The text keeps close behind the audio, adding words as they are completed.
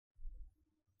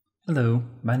Hello,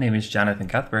 my name is Jonathan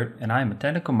Cuthbert, and I am a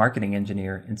technical marketing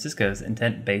engineer in Cisco's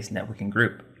Intent-Based Networking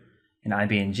Group. In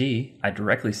IB&G, I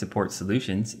directly support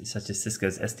solutions such as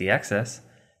Cisco's SD Access,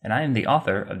 and I am the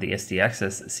author of the SD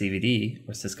Access CVD,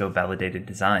 or Cisco Validated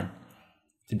Design.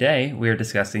 Today, we are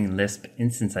discussing LISP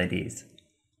Instance IDs.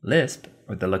 LISP,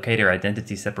 or the Locator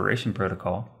Identity Separation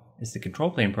Protocol, is the control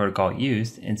plane protocol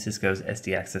used in Cisco's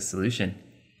SD Access solution.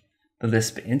 The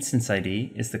LISP Instance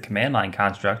ID is the command line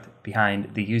construct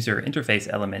behind the user interface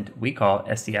element we call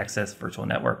SD Access Virtual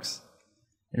Networks.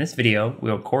 In this video,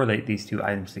 we will correlate these two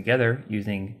items together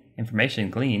using information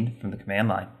gleaned from the command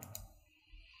line.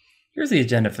 Here's the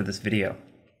agenda for this video.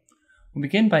 We'll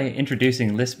begin by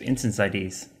introducing LISP Instance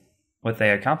IDs, what they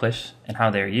accomplish, and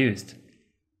how they are used.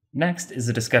 Next is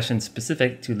a discussion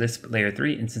specific to LISP Layer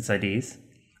 3 Instance IDs,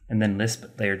 and then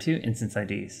LISP Layer 2 Instance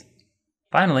IDs.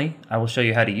 Finally, I will show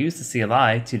you how to use the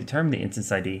CLI to determine the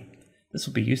instance ID. This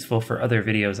will be useful for other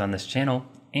videos on this channel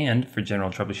and for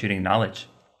general troubleshooting knowledge.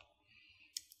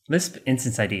 LISP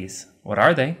Instance IDs. What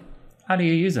are they? How do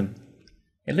you use them?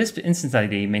 A LISP Instance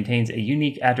ID maintains a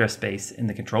unique address space in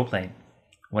the control plane.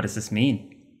 What does this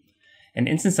mean? An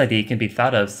instance ID can be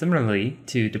thought of similarly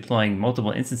to deploying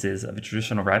multiple instances of a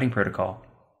traditional routing protocol.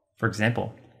 For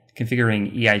example,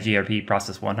 configuring EIGRP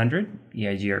process 100,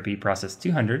 EIGRP process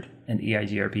 200, and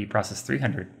EIGRP process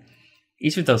 300.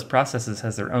 Each of those processes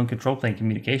has their own control plane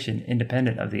communication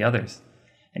independent of the others,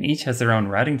 and each has their own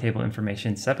routing table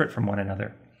information separate from one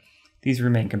another. These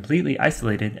remain completely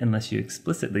isolated unless you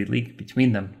explicitly link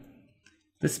between them.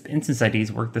 LISP instance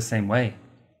IDs work the same way.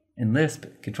 In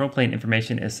LISP, control plane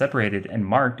information is separated and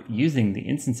marked using the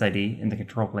instance ID in the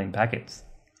control plane packets.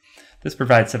 This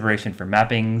provides separation for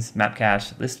mappings, map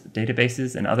cache, LISP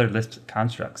databases, and other LISP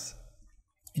constructs.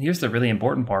 And here's the really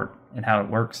important part and how it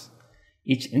works.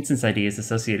 Each instance ID is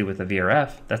associated with a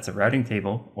VRF, that's a routing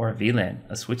table, or a VLAN,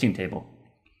 a switching table.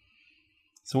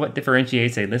 So what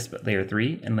differentiates a LISP Layer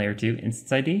 3 and Layer 2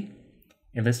 instance ID?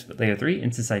 A LISP Layer 3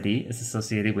 instance ID is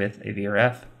associated with a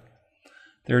VRF.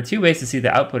 There are two ways to see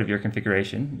the output of your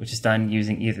configuration, which is done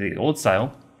using either the old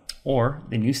style or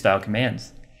the new style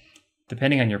commands.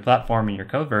 Depending on your platform and your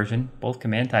code version, both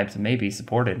command types may be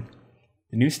supported.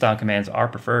 The new style commands are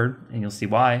preferred, and you'll see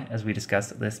why as we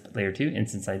discuss LISP Layer 2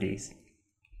 instance IDs.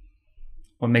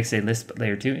 What makes a LISP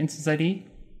Layer 2 instance ID?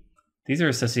 These are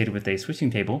associated with a switching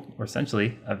table, or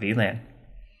essentially a VLAN.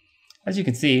 As you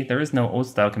can see, there is no old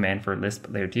style command for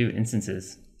LISP Layer 2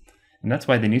 instances, and that's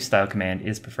why the new style command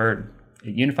is preferred.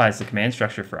 It unifies the command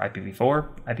structure for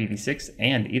IPv4, IPv6,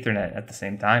 and Ethernet at the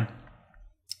same time.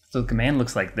 So the command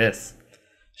looks like this.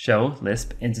 Show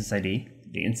LISP instance ID,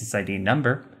 the instance ID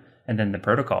number, and then the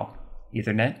protocol,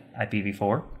 Ethernet,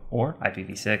 IPv4, or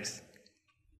IPv6.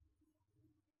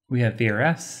 We have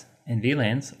VRFs and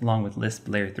VLANs along with LISP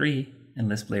Layer 3 and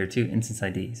LISP Layer 2 instance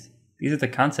IDs. These are the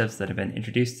concepts that have been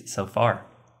introduced so far.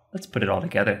 Let's put it all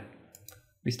together.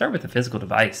 We start with the physical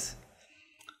device,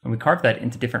 and we carve that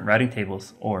into different routing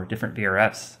tables or different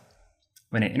VRFs.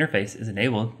 When an interface is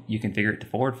enabled, you configure it to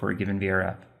forward for a given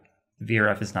VRF. The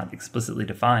VRF is not explicitly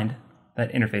defined,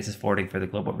 that interface is forwarding for the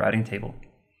global routing table.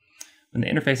 When the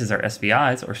interfaces are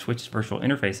SVIs or switched virtual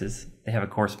interfaces, they have a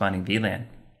corresponding VLAN.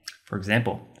 For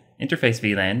example, interface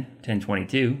VLAN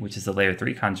 1022, which is a Layer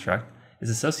 3 construct,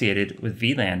 is associated with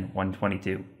VLAN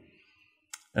 122.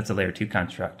 That's a Layer 2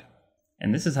 construct.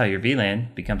 And this is how your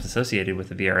VLAN becomes associated with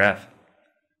the VRF.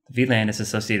 The VLAN is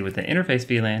associated with the interface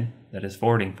VLAN that is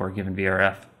forwarding for a given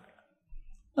VRF.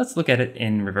 Let's look at it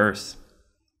in reverse.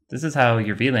 This is how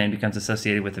your VLAN becomes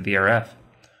associated with the VRF,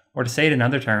 or to say it in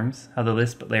other terms, how the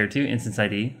LISP Layer 2 instance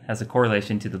ID has a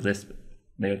correlation to the LISP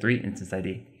Layer 3 instance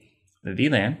ID. The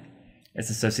VLAN is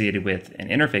associated with an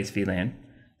interface VLAN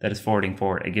that is forwarding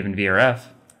for a given VRF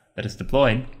that is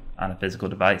deployed on a physical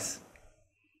device.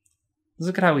 Let's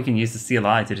look at how we can use the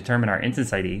CLI to determine our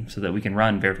instance ID so that we can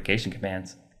run verification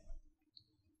commands.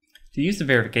 To use the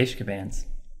verification commands,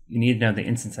 you need to know the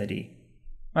instance ID.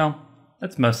 Well,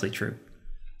 that's mostly true.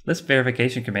 LISP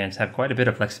verification commands have quite a bit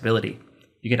of flexibility.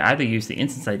 You can either use the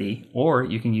instance ID, or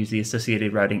you can use the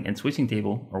associated routing and switching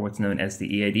table, or what's known as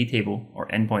the EID table or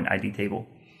endpoint ID table.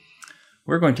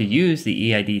 We're going to use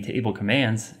the EID table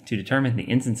commands to determine the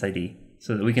instance ID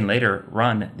so that we can later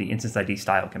run the instance ID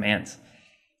style commands.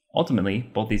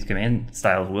 Ultimately, both these command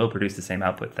styles will produce the same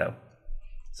output though.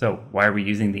 So why are we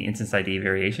using the instance ID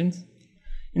variations?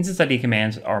 Instance ID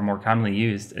commands are more commonly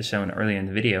used, as shown earlier in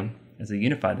the video, as they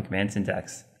unify the command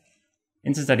syntax.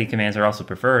 Instance ID commands are also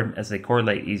preferred as they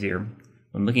correlate easier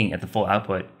when looking at the full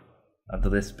output of the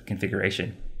LISP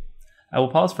configuration. I will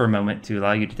pause for a moment to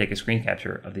allow you to take a screen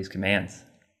capture of these commands.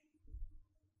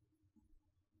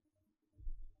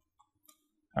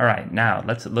 All right, now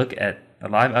let's look at the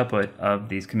live output of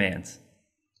these commands.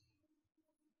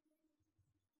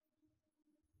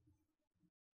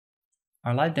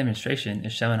 Our live demonstration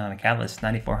is shown on a Catalyst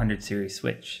 9400 series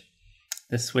switch.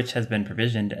 This switch has been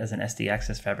provisioned as an SD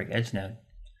Access Fabric Edge node,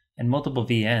 and multiple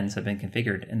VNs have been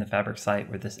configured in the Fabric site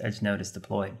where this Edge node is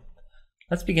deployed.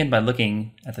 Let's begin by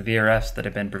looking at the VRFs that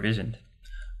have been provisioned.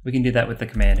 We can do that with the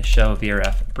command show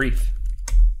VRF brief.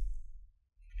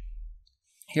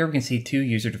 Here we can see two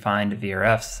user-defined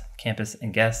VRFs, campus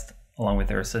and guest, along with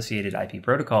their associated IP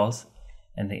protocols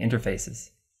and the interfaces.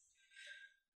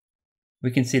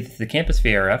 We can see that the campus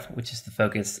VRF, which is the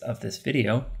focus of this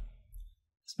video,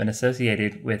 has been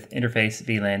associated with interface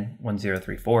VLAN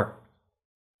 1034.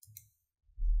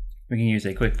 We can use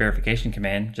a quick verification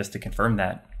command just to confirm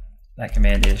that. That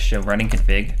command is show running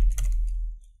config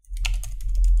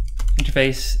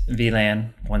interface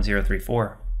VLAN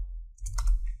 1034.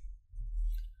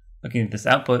 Looking at this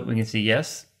output, we can see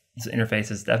yes, this interface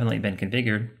has definitely been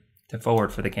configured to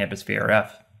forward for the campus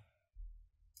VRF.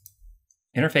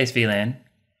 Interface VLAN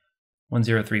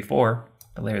 1034,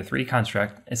 the layer 3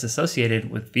 construct, is associated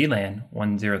with VLAN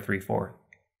 1034,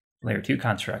 layer 2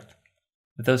 construct.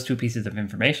 With those two pieces of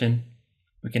information,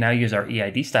 we can now use our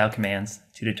EID style commands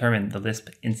to determine the LISP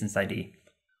Instance ID.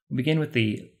 We'll begin with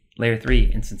the layer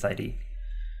 3 Instance ID.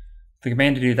 The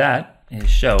command to do that is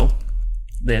show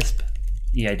LISP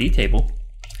EID table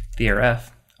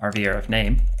VRF, our VRF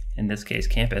name, in this case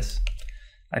campus,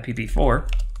 IPv4,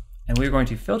 and we're going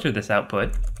to filter this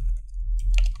output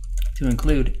to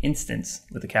include instance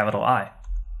with a capital I.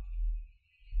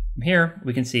 From here,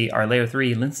 we can see our layer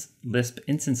 3 LISP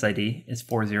Instance ID is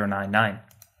 4099.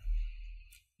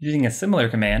 Using a similar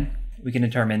command, we can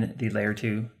determine the layer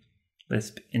 2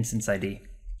 LISP Instance ID.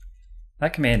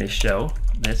 That command is show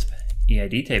LISP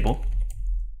EID table,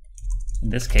 in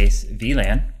this case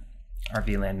VLAN, our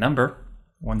VLAN number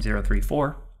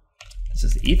 1034. This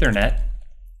is Ethernet,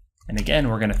 and again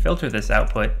we're going to filter this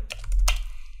output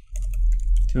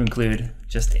to include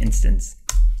just instance.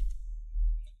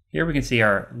 Here we can see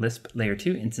our LISP layer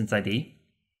 2 Instance ID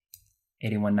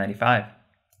 8195.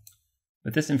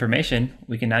 With this information,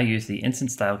 we can now use the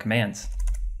instance style commands.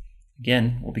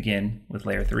 Again, we'll begin with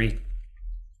layer 3. The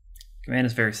command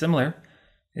is very similar.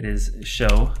 It is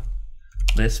show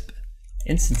LISP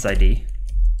Instance ID,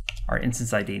 our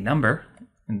instance ID number,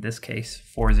 in this case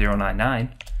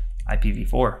 4099,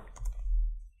 IPv4.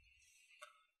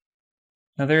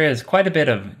 Now there is quite a bit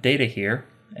of data here,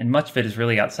 and much of it is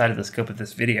really outside of the scope of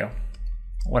this video.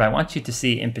 What I want you to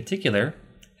see in particular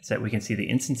is that we can see the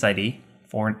instance ID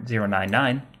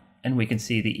 4099, and we can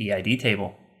see the EID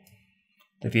table,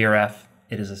 the VRF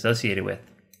it is associated with,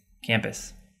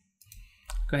 campus.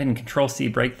 Go ahead and Control-C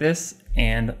break this,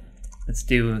 and let's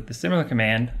do the similar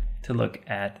command to look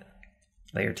at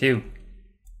layer 2.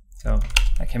 So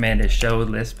that command is show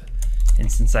LISP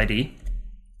Instance ID.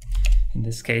 In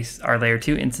this case, our layer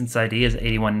 2 Instance ID is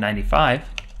 8195,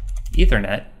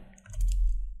 Ethernet.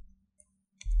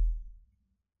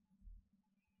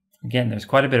 Again, there's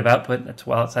quite a bit of output that's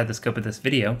well outside the scope of this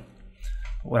video.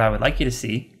 What I would like you to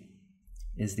see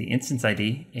is the Instance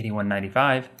ID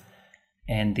 8195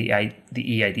 and the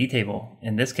EID table,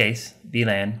 in this case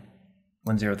VLAN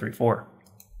 1034.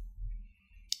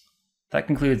 That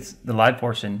concludes the live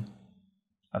portion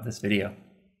of this video.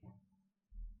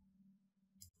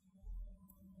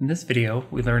 In this video,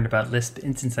 we learned about LISP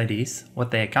Instance IDs,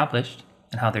 what they accomplished,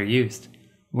 and how they're used.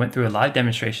 We went through a live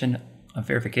demonstration of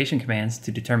verification commands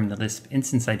to determine the LISP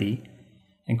Instance ID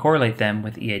and correlate them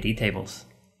with EID tables.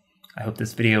 I hope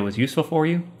this video was useful for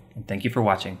you, and thank you for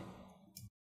watching.